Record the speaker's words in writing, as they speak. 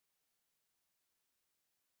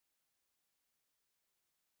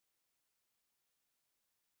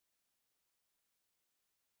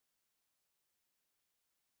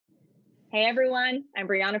Hey everyone, I'm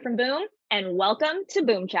Breanna from Boom, and welcome to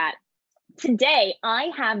Boom Chat. Today, I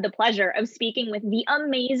have the pleasure of speaking with the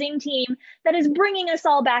amazing team that is bringing us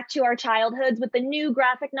all back to our childhoods with the new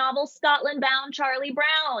graphic novel, Scotland-bound Charlie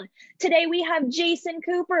Brown. Today, we have Jason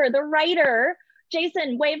Cooper, the writer.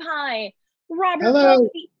 Jason, wave hi. Robert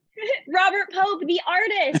Pope, the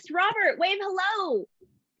artist. Robert, wave hello.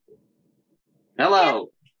 Hello.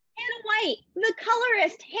 Hannah White, the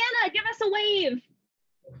colorist. Hannah, give us a wave.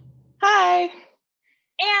 Hi.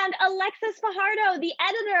 And Alexis Fajardo, the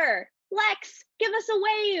editor. Lex, give us a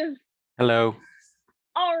wave. Hello.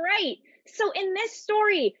 All right. So in this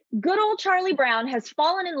story, good old Charlie Brown has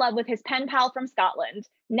fallen in love with his pen pal from Scotland.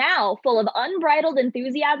 Now, full of unbridled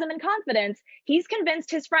enthusiasm and confidence, he's convinced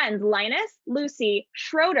his friends Linus, Lucy,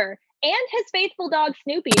 Schroeder, and his faithful dog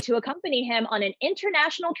Snoopy to accompany him on an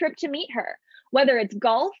international trip to meet her. Whether it's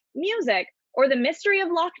golf, music, or the mystery of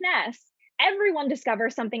Loch Ness, everyone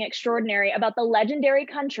discovers something extraordinary about the legendary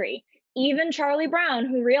country, even Charlie Brown,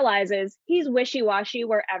 who realizes he's wishy-washy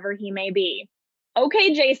wherever he may be.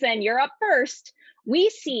 Okay, Jason, you're up first. We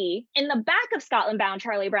see in the back of Scotland-bound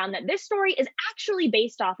Charlie Brown that this story is actually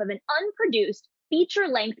based off of an unproduced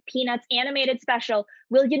feature-length Peanuts animated special,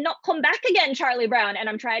 Will You Not Come Back Again, Charlie Brown? And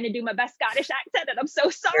I'm trying to do my best Scottish accent, and I'm so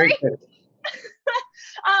sorry.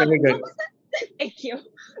 Very good. Thank you.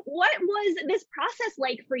 What was this process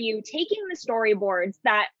like for you, taking the storyboards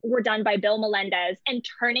that were done by Bill Melendez and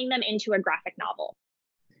turning them into a graphic novel?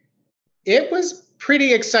 It was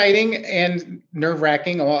pretty exciting and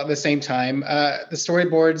nerve-wracking all at the same time. The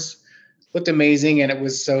storyboards looked amazing, and it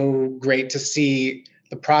was so great to see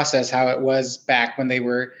the process, how it was back when they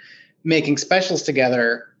were making specials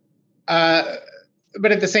together.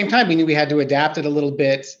 But at the same time, we knew we had to adapt it a little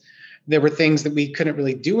bit. There were things that we couldn't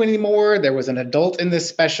really do anymore. There was an adult in this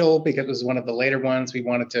special because it was one of the later ones. We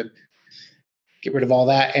wanted to get rid of all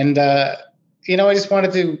that. And, I just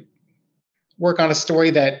wanted to work on a story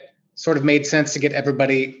that sort of made sense to get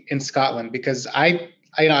everybody in Scotland, because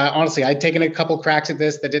honestly, I'd taken a couple cracks at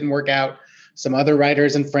this that didn't work out. Some other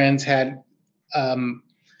writers and friends had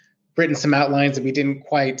written some outlines that we didn't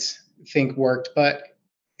quite think worked, but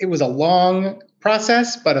it was a long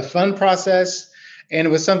process, but a fun process. And it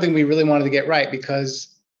was something we really wanted to get right,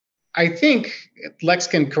 because I think, Lex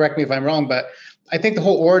can correct me if I'm wrong, but I think the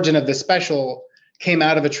whole origin of this special came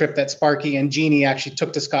out of a trip that Sparky and Jeannie actually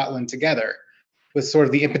took to Scotland together, with sort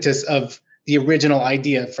of the impetus of the original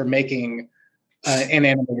idea for making an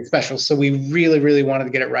animated special. So we really, really wanted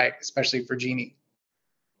to get it right, especially for Jeannie.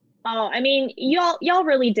 Oh, I mean, y'all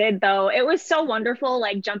really did, though. It was so wonderful,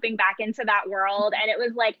 like jumping back into that world. And it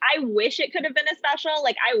was like, I wish it could have been a special.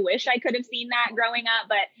 Like, I wish I could have seen that growing up,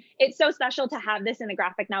 but it's so special to have this in a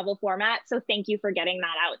graphic novel format. So thank you for getting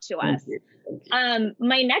that out to us. Thank you.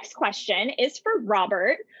 My next question is for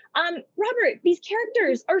Robert. Robert, these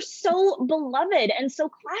characters are so beloved and so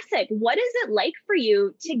classic. What is it like for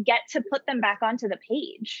you to get to put them back onto the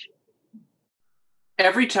page?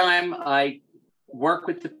 Every time I work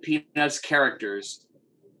with the Peanuts characters,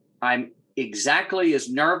 I'm exactly as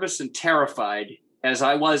nervous and terrified as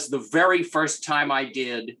I was the very first time I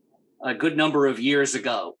did a good number of years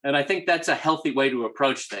ago. And I think that's a healthy way to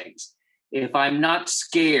approach things. If I'm not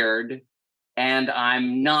scared and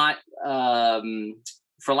I'm not,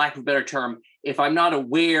 for lack of a better term, if I'm not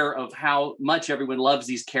aware of how much everyone loves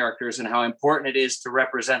these characters and how important it is to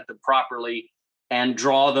represent them properly and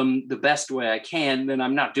draw them the best way I can, then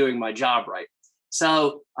I'm not doing my job right.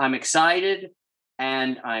 So I'm excited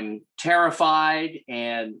and I'm terrified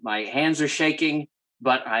and my hands are shaking,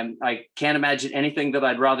 but I can't imagine anything that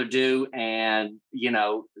I'd rather do. And,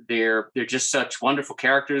 they're just such wonderful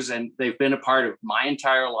characters, and they've been a part of my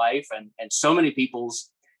entire life and so many people's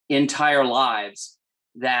entire lives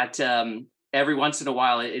that every once in a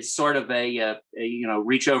while it's sort of a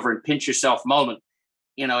reach over and pinch yourself moment.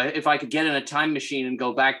 If I could get in a time machine and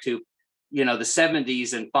go back to the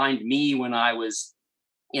 70s and find me when I was,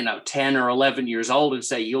 10 or 11 years old and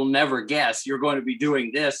say, you'll never guess you're going to be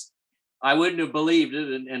doing this, I wouldn't have believed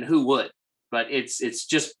it, and who would? But it's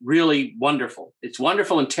just really wonderful. It's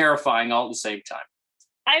wonderful and terrifying all at the same time.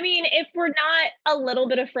 I mean, if we're not a little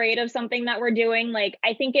bit afraid of something that we're doing, like,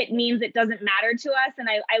 I think it means it doesn't matter to us. And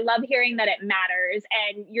I love hearing that it matters,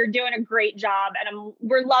 and you're doing a great job, and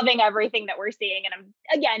we're loving everything that we're seeing. And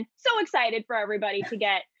I'm, again, so excited for everybody to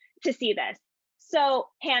get to see this. So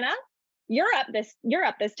Hannah, you're up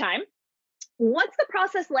this time. What's the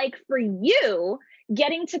process like for you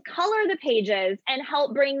getting to color the pages and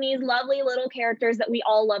help bring these lovely little characters that we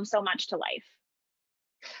all love so much to life?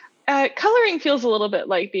 Coloring feels a little bit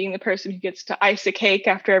like being the person who gets to ice a cake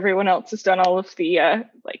after everyone else has done all of the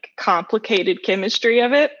complicated chemistry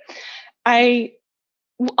of it. I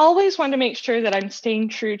always want to make sure that I'm staying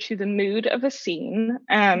true to the mood of a scene,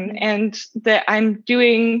 and that I'm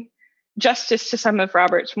doing justice to some of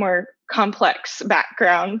Robert's more complex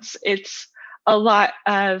backgrounds. It's a lot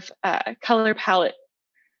of color palette,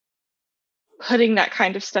 putting that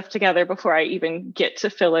kind of stuff together before I even get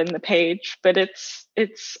to fill in the page. But it's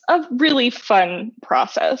a really fun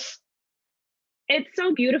process. It's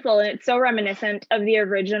so beautiful, and it's so reminiscent of the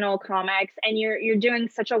original comics, and you're doing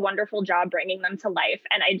such a wonderful job bringing them to life.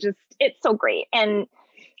 And it's so great. And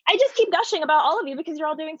I just keep gushing about all of you because you're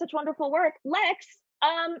all doing such wonderful work. Lex,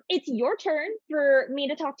 it's your turn for me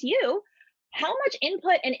to talk to you. How much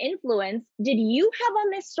input and influence did you have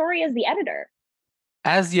on this story as the editor?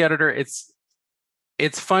 As the editor, it's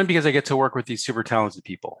fun because I get to work with these super talented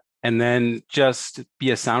people, and then just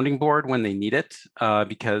be a sounding board when they need it,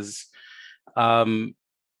 because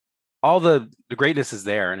all the greatness is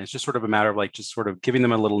there, and it's just sort of a matter of like just sort of giving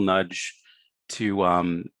them a little nudge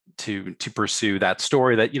to pursue that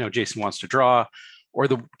story that Jason wants to draw, or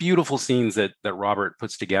the beautiful scenes that Robert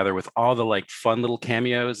puts together with all the like fun little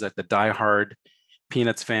cameos that the diehard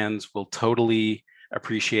Peanuts fans will totally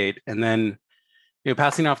appreciate. And then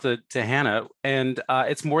passing off to Hannah, and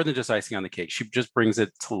it's more than just icing on the cake. She just brings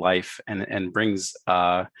it to life and brings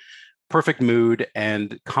perfect mood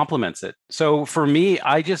and complements it. So for me,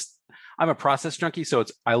 I'm a process junkie. So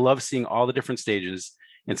I love seeing all the different stages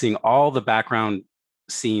and seeing all the background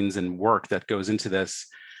scenes and work that goes into this.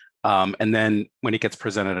 And then when it gets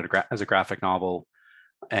presented as a graphic novel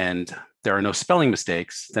and there are no spelling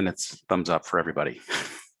mistakes, then it's thumbs up for everybody.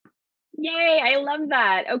 Yay, I love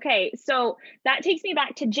that. Okay, so that takes me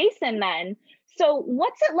back to Jason then. So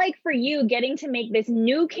what's it like for you getting to make this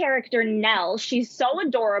new character, Nell? She's so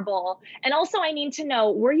adorable. And also I need to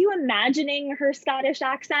know, were you imagining her Scottish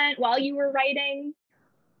accent while you were writing?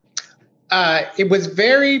 It was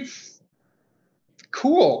very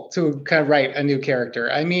cool to kind of write a new character.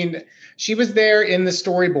 I mean, she was there in the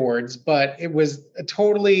storyboards, but it was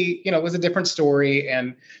it was a different story,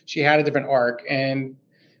 and she had a different arc. And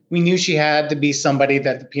we knew she had to be somebody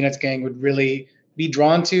that the Peanuts gang would really be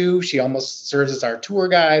drawn to. She almost serves as our tour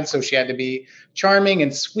guide, so she had to be charming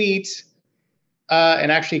and sweet,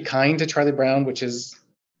 and actually kind to Charlie Brown, which is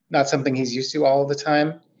not something he's used to all the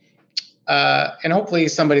time. And hopefully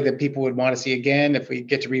somebody that people would want to see again if we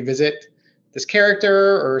get to revisit this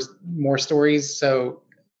character or more stories. So,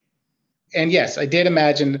 and yes, I did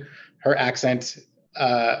imagine her accent.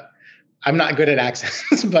 I'm not good at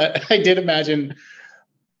accents, but I did imagine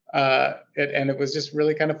it, and it was just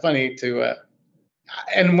really kind of funny to.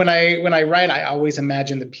 And when I write, I always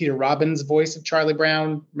imagine the Peter Robbins voice of Charlie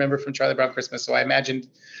Brown. Remember from Charlie Brown Christmas? So I imagined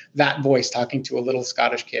that voice talking to a little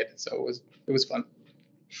Scottish kid. So it was fun.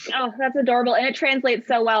 Oh, that's adorable, and it translates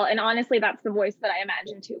so well. And honestly, that's the voice that I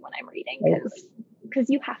imagine too when I'm reading, because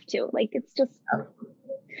you have to. Like, it's just.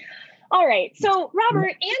 All right. So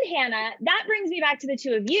Robert and Hannah, that brings me back to the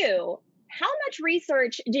two of you. How much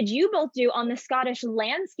research did you both do on the Scottish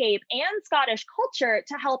landscape and Scottish culture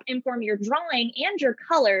to help inform your drawing and your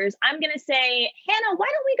colors? I'm going to say, Hannah, why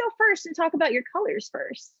don't we go first and talk about your colors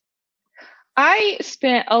first? I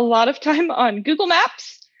spent a lot of time on Google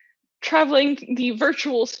Maps, traveling the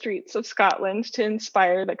virtual streets of Scotland to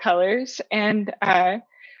inspire the colors. And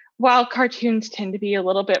while cartoons tend to be a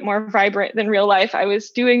little bit more vibrant than real life, I was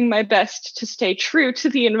doing my best to stay true to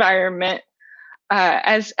the environment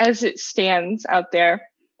as it stands out there.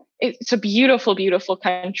 It's a beautiful, beautiful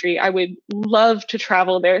country. I would love to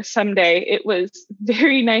travel there someday. It was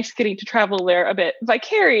very nice getting to travel there a bit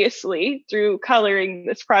vicariously through coloring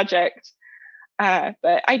this project. But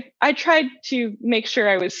I tried to make sure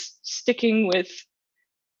I was sticking with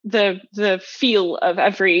the feel of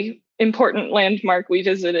every important landmark we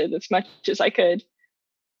visited as much as I could.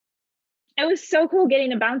 It was so cool getting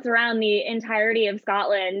to bounce around the entirety of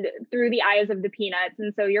Scotland through the eyes of the Peanuts.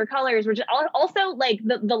 And so your colors were just also like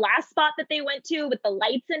the last spot that they went to with the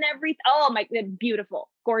lights and everything. Oh my, beautiful,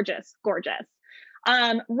 gorgeous, gorgeous.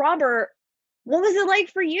 Robert, what was it like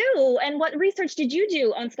for you? And what research did you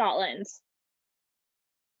do on Scotland?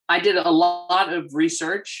 I did a lot of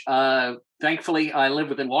research. Thankfully, I live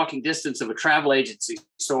within walking distance of a travel agency.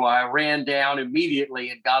 So I ran down immediately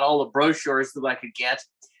and got all the brochures that I could get.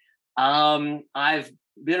 I've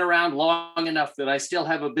been around long enough that I still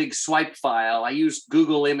have a big swipe file. I use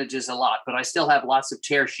Google Images a lot, but I still have lots of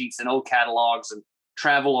tear sheets and old catalogs and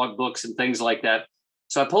travelogue books and things like that.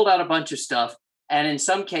 So I pulled out a bunch of stuff. And in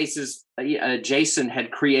some cases, Jason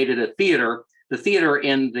had created a theater. The theater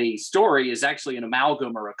in the story is actually an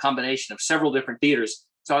amalgam or a combination of several different theaters.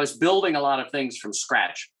 So I was building a lot of things from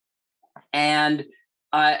scratch. And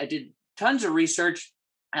I did tons of research.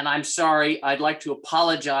 and I'm sorry, I'd like to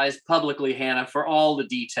apologize publicly, Hannah, for all the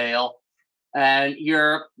detail. And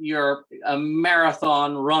you're a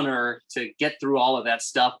marathon runner to get through all of that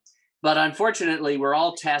stuff. But unfortunately, we're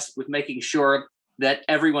all tasked with making sure that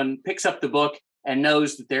everyone picks up the book and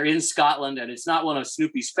knows that they're in Scotland and it's not one of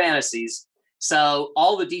Snoopy's fantasies. So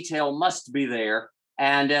all the detail must be there.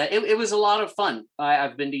 And it was a lot of fun.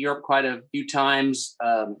 I've been to Europe quite a few times.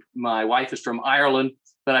 My wife is from Ireland,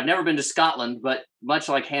 but I've never been to Scotland. But much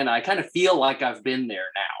like Hannah, I kind of feel like I've been there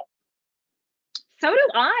now. So do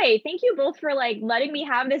I. Thank you both for letting me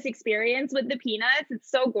have this experience with the Peanuts. It's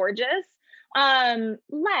so gorgeous.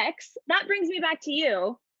 Lex, that brings me back to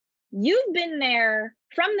you. You've been there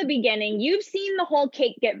from the beginning. You've seen the whole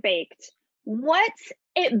cake get baked. What's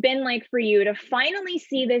it been like for you to finally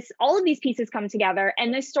see all of these pieces come together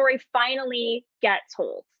and this story finally get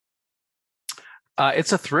told?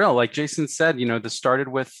 It's a thrill. Like Jason said, this started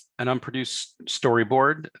with an unproduced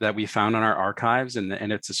storyboard that we found on our archives. And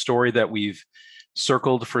it's a story that we've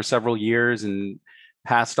circled for several years and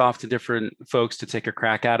passed off to different folks to take a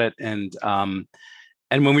crack at it. And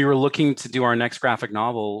when we were looking to do our next graphic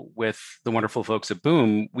novel with the wonderful folks at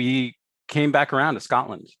Boom, we came back around to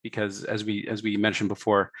Scotland because, as we mentioned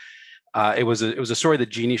before, it was a story that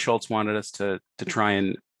Jeannie Schultz wanted us to try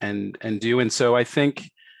and do. And so I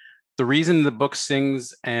think the reason the book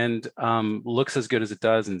sings and looks as good as it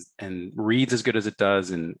does and reads as good as it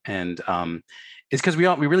does and is because we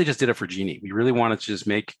really just did it for Jeannie. We really wanted to just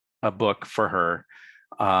make a book for her,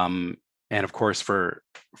 and of course for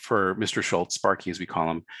Mr. Schultz, Sparky as we call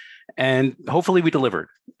him, and hopefully we delivered.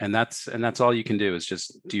 And that's all you can do is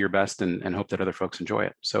just do your best and hope that other folks enjoy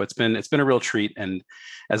it. So it's been a real treat. And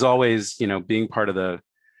as always, being part of the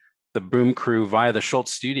Boom crew via the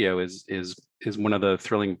Schultz studio is one of the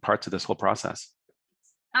thrilling parts of this whole process.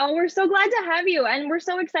 Oh, we're so glad to have you. And we're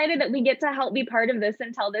so excited that we get to help be part of this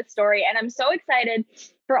and tell this story. And I'm so excited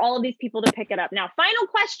for all of these people to pick it up. Now, final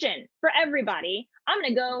question for everybody. I'm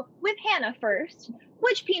going to go with Hannah first.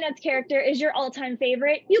 Which Peanuts character is your all-time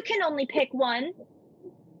favorite? You can only pick one.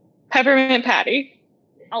 Peppermint Patty.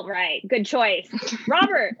 All right. Good choice.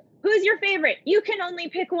 Robert, who's your favorite? You can only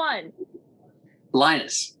pick one.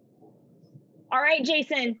 Linus. All right,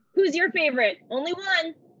 Jason, who's your favorite? Only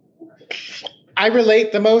one. I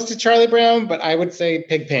relate the most to Charlie Brown, but I would say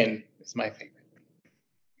Pigpen is my favorite.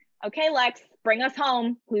 Okay, Lex, bring us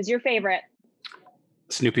home. Who's your favorite?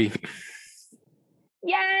 Snoopy.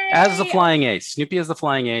 Yay! As the flying ace. Snoopy as the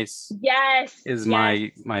flying ace. Yes. Is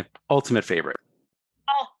my ultimate favorite.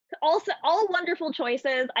 Oh, also all wonderful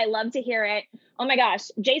choices. I love to hear it. Oh my gosh.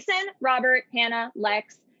 Jason, Robert, Hannah,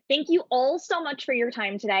 Lex, thank you all so much for your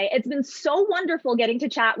time today. It's been so wonderful getting to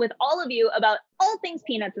chat with all of you about all things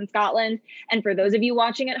Peanuts in Scotland. And for those of you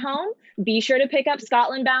watching at home, be sure to pick up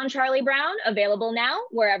Scotland Bound Charlie Brown, available now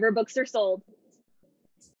wherever books are sold.